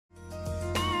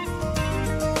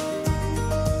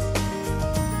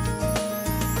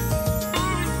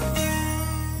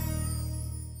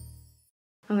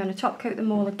I'm going to top coat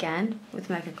them all again with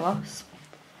Mega Gloss.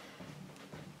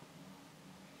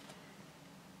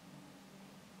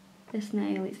 This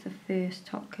nail is the first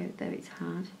top coat that it's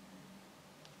had.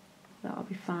 That'll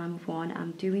be fine with one.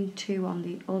 I'm doing 2 on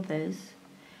the others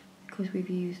because we've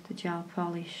used the gel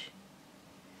polish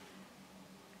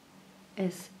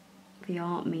as the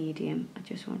art medium. I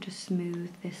just want to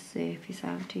smooth this surface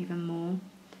out even more.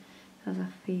 As I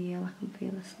can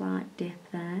feel a slight dip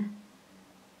there.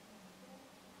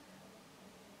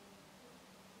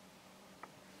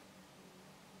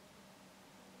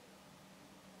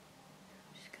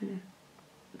 Going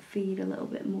to feed a little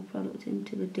bit more product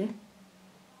into the dip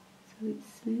so it's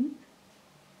smooth.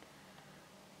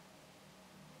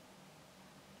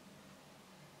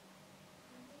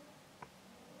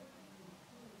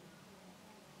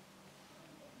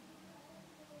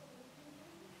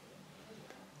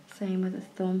 Same with the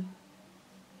thumb.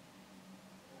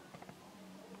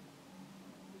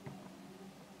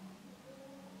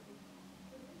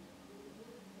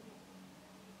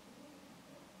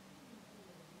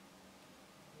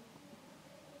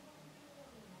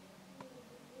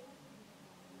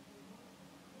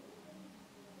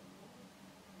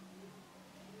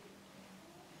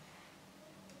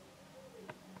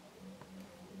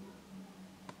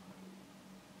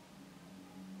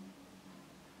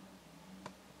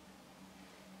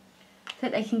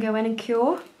 That they can go in and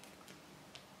cure.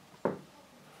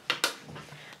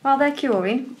 While they're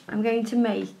curing, I'm going to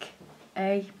make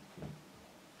a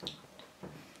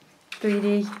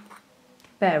 3D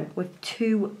bow with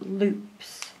 2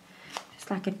 loops. It's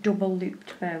like a double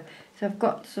looped bow. So I've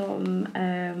got some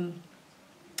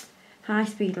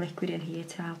high-speed liquid in here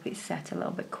to help it set a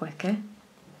little bit quicker.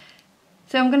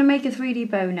 So I'm going to make a 3D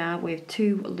bow now with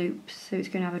 2 loops. So it's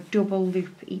going to have a double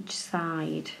loop each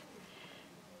side.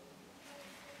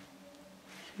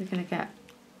 We're going to get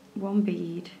 1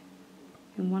 bead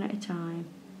and 1 at a time,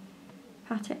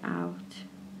 pat it out,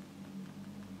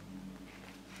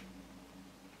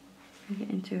 bring it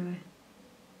into a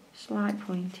slight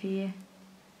point here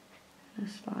and a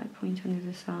slight point on the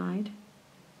other side.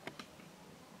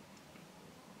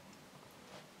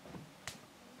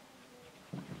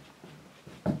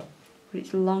 But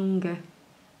it's longer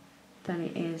than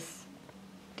it is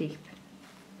deep.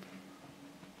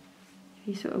 If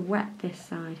you sort of wet this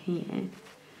side here,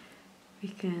 we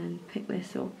can pick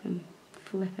this up and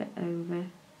flip it over and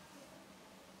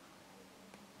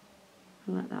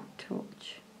let that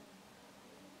touch.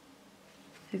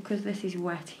 So because this is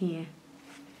wet here,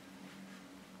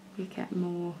 we get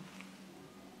more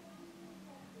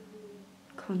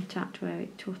contact where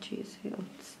it touches, so it'll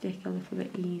stick a little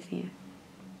bit easier.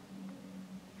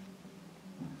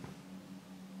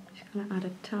 Just going to add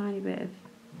a tiny bit of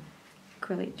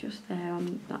acrylic just there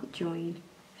on that join,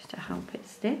 just to help it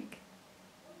stick.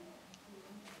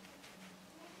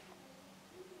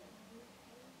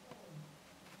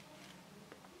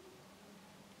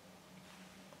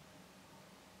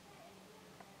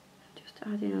 Just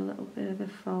adding a little bit of a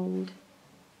fold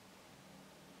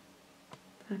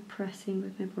by pressing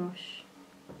with my brush.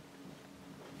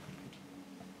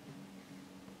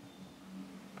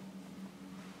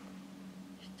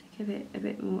 Give it a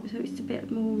bit more, so it's a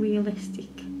bit more realistic.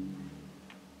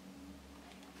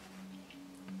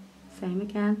 Same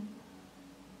again.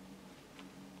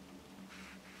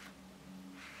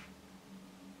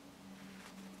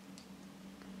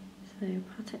 So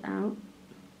pat it out.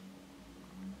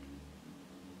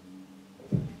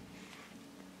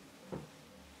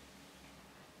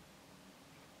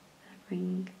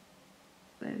 Bring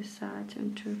those sides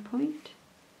into a point.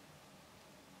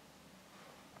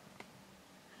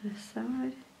 The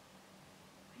side,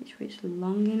 make sure it's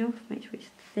long enough, make sure it's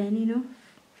thin enough.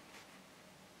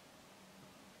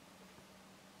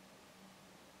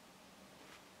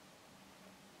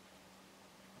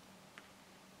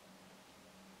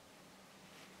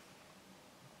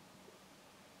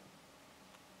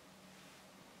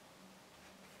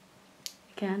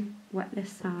 Again, wet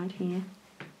this side here,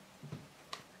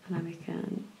 and then we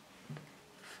can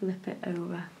flip it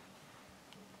over.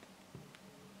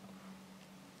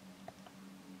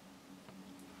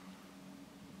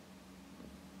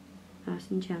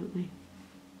 Nice and gently.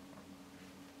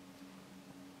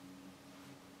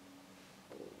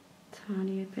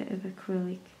 Tiny bit of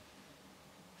acrylic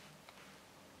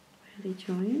really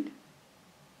joined.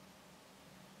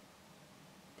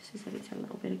 Just as if it's a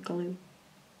little bit of glue.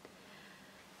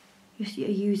 You're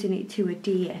using it to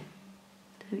adhere,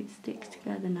 so it sticks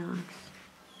together nice.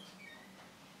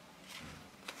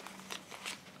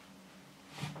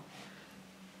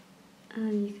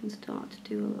 And you can start to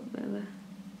do a little bit of a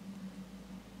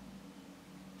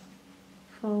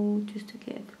fold just to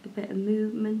get a bit of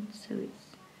movement so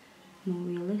it's more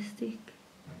realistic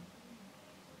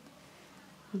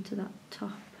onto that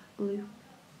top loop.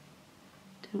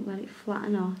 Don't let it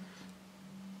flatten off.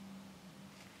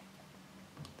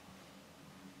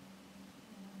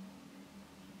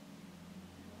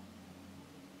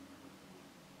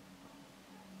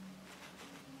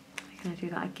 I'm going to do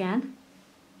that again.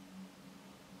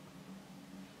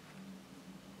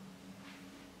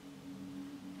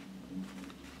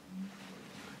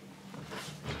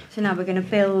 So now we're going to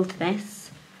build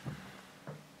this.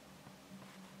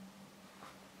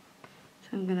 So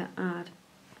I'm going to add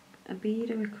a bead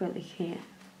of acrylic here in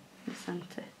the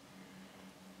centre.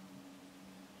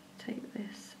 Take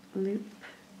this loop.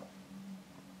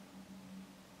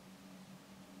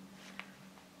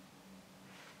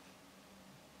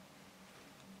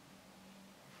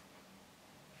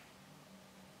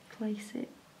 Place it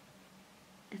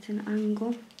at an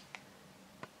angle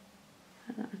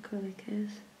where that acrylic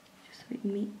is, just so it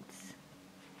meets.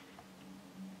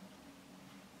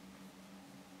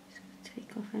 Just going to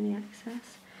take off any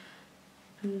excess,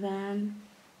 and then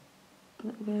a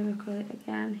little bit of acrylic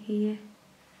again here.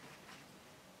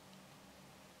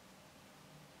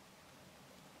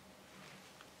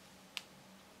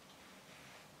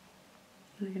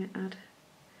 And we're going to add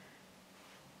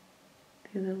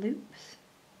the other loops.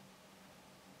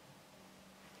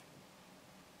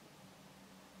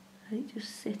 Let it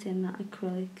just sit in that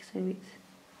acrylic so it's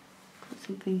got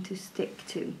something to stick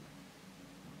to.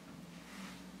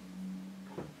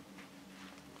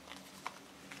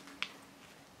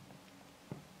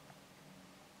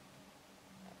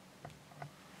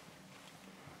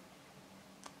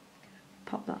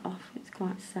 Pop that off, it's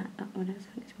quite set, that one is.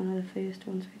 It's one of the first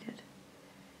ones we did.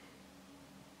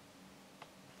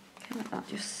 Okay, let that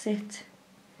just sit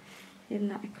in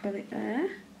that acrylic there.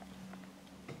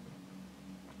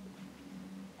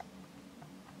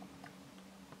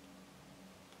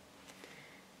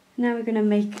 Now we're going to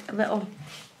make a little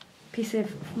piece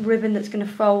of ribbon that's going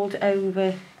to fold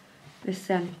over the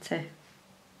centre.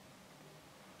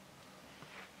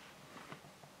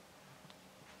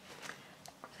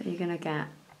 So you're going to get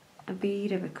a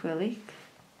bead of acrylic.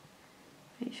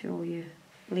 Make sure you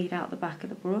lead out the back of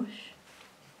the brush.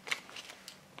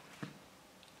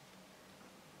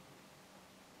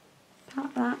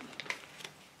 Pat that.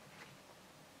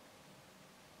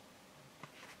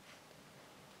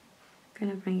 I'm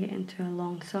going to bring it into a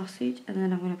long sausage, and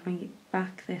then I'm going to bring it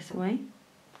back this way.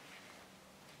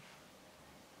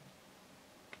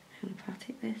 I'm going to pat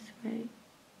it this way,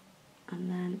 and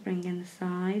then bring in the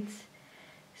sides.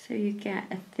 So you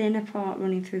get a thinner part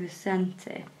running through the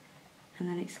centre, and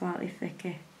then it's slightly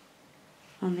thicker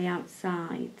on the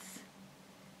outsides.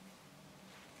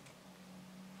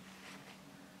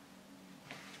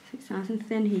 So it's nice and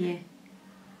thin here,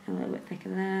 a little bit thicker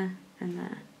there and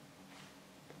there.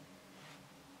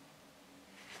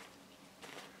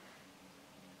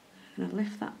 I'm going to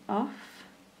lift that off,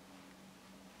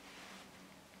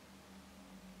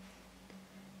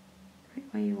 put it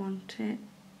where you want it,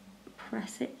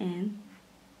 press it in,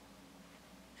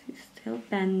 so it's still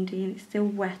bendy and it's still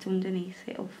wet underneath,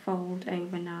 it'll fold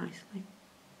over nicely.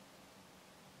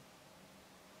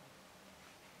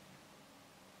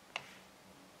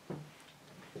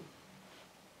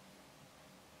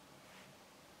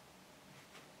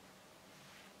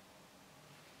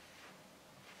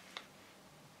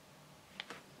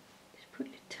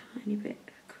 Tiny bit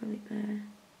of acrylic there.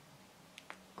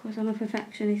 Of course I'm a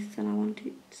perfectionist and I want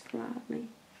it slightly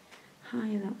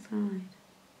higher that side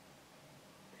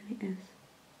than it is.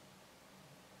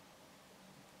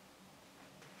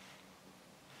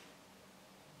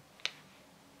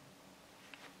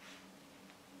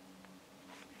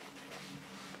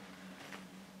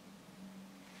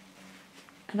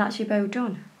 And that's your bow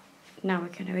done. Now we're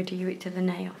going to adhere it to the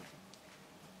nail.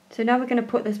 So now we're going to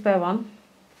put this bow on.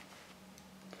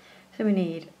 So we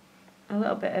need a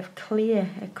little bit of clear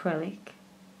acrylic,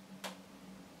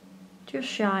 just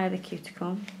shy of the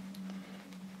cuticle.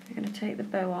 We're going to take the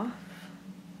bow off,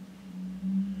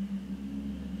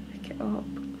 pick it up,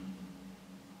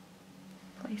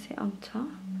 place it on top,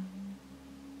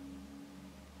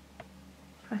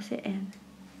 press it in.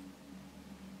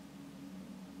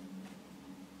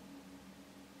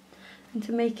 And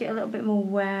to make it a little bit more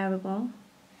wearable,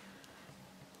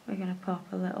 we're going to pop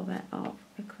a little bit of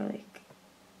acrylic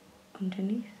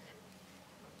underneath.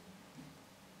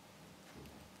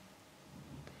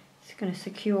 It's going to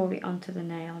secure it onto the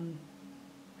nail and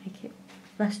make it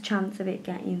less chance of it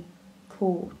getting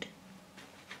caught.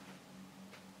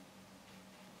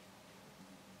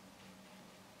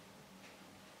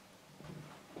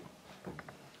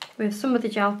 with some of the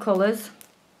gel colours.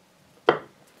 We're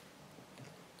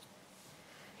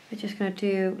just going to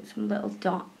do some little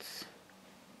dots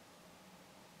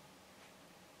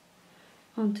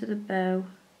onto the bow.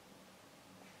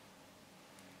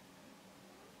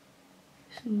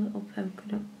 Some little polka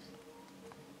dots.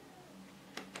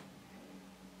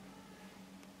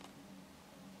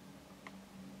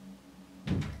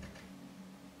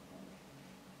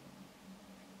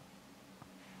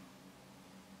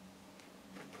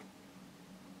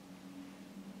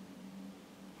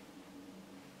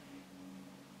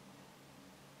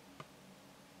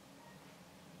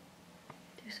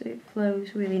 So it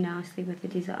flows really nicely with the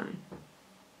design.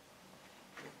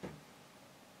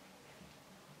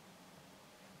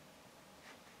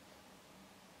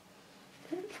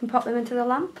 You can pop them into the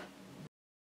lamp.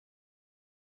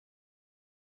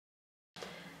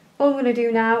 All I'm going to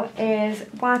do now is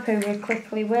wipe over it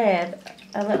quickly with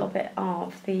a little bit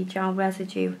of the gel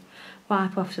residue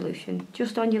wipe off solution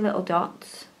just on your little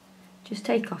dots. Just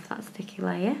take off that sticky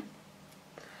layer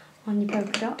on your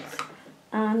polka dots.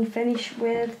 And finish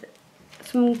with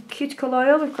some cuticle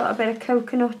oil. We've got a bit of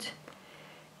coconut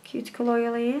cuticle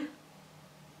oil here.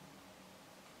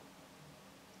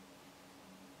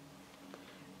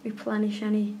 Replenish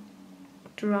any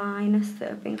dryness that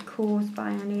have been caused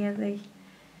by any of the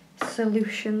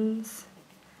solutions.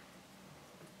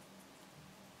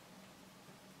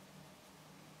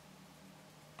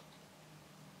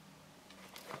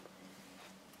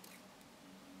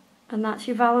 And that's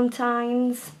your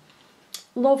Valentine's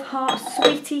Love Heart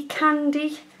Sweetie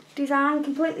Candy design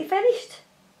completely finished.